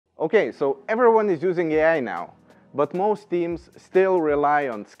Okay, so everyone is using AI now, but most teams still rely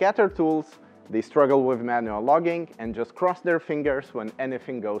on scattered tools, they struggle with manual logging, and just cross their fingers when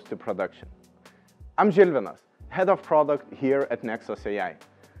anything goes to production. I'm Gilles, Head of Product here at nexos.ai.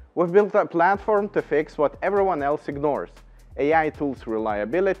 We've built a platform to fix what everyone else ignores: AI tools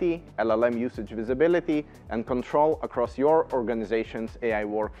reliability, LLM usage visibility, and control across your organization's AI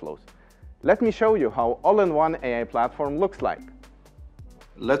workflows. Let me show you how all-in-one AI platform looks like.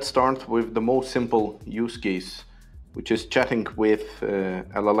 Let's start with the most simple use case, which is chatting with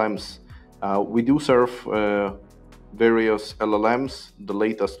LLMs. We do serve various LLMs, the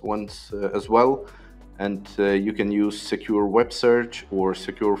latest ones as well, and you can use secure web search or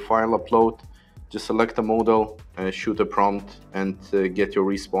secure file upload. Just select a model, shoot a prompt, and get your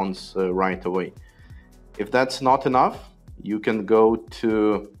response right away. If that's not enough, you can go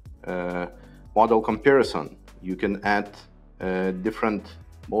to model comparison. You can add different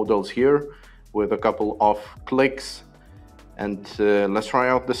models here with a couple of clicks, and let's try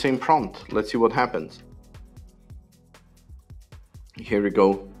out the same prompt. Let's see what happens. Here we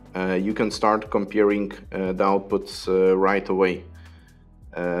go. You can start comparing the outputs right away.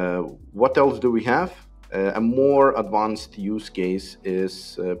 What else do we have? A more advanced use case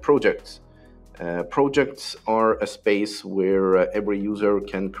is projects. Projects are a space where every user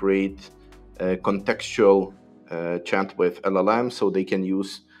can create a contextual chat with LLM, so they can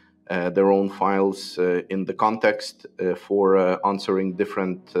use their own files in the context for answering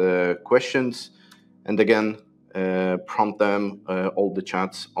different questions. And again, prompt them. All the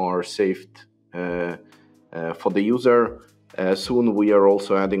chats are saved for the user. Soon we are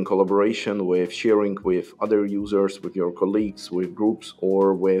also adding collaboration with sharing with other users, with your colleagues, with groups,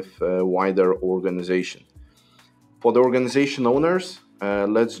 or with wider organization. For the organization owners,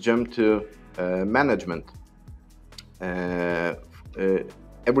 let's jump to management.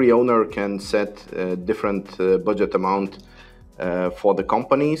 Every owner can set a different budget amount for the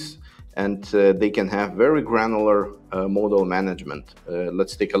companies, and they can have very granular model management.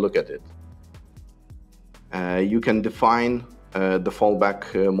 Let's take a look at it. You can define the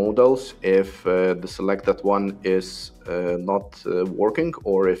fallback models if the selected one is not working,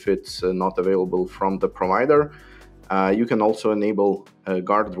 or if it's not available from the provider. You can also enable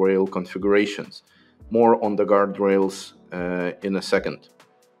guardrail configurations. More on the guardrails in a second.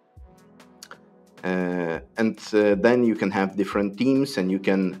 Then you can have different teams, and you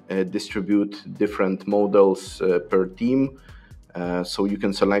can distribute different models per team. So you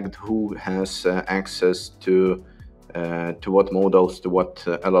can select who has access to what models, to what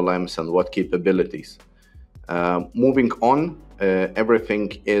LLMs, and what capabilities. Moving on,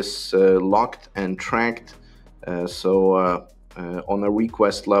 everything is logged and tracked. On a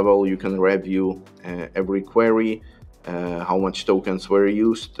request level, you can review every query, how much tokens were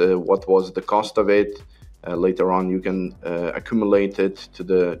used, what was the cost of it. Later on, you can accumulate it to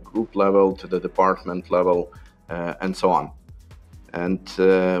the group level, to the department level, and so on. And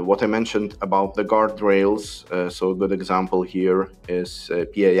what I mentioned about the guardrails, so a good example here is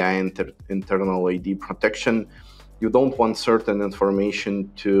PII, internal ID protection. You don't want certain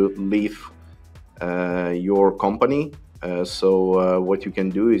information to leave your company. What you can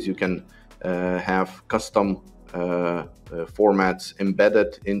do is you can have custom formats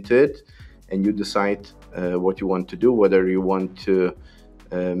embedded into it, and you decide what you want to do, whether you want to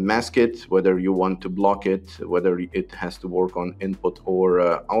mask it, whether you want to block it, whether it has to work on input or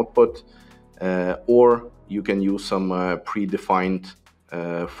output, or you can use some predefined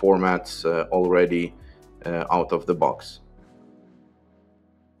formats already out of the box.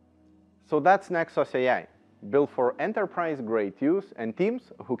 So that's Nexos.ai, built for enterprise-grade use and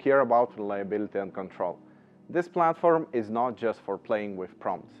teams who care about reliability and control. This platform is not just for playing with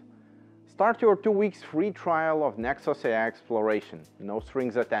prompts. Start your 2 weeks free trial of Nexos.ai Exploration, no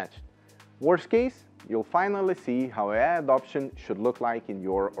strings attached. Worst case, you'll finally see how AI adoption should look like in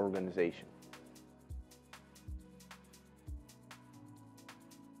your organization.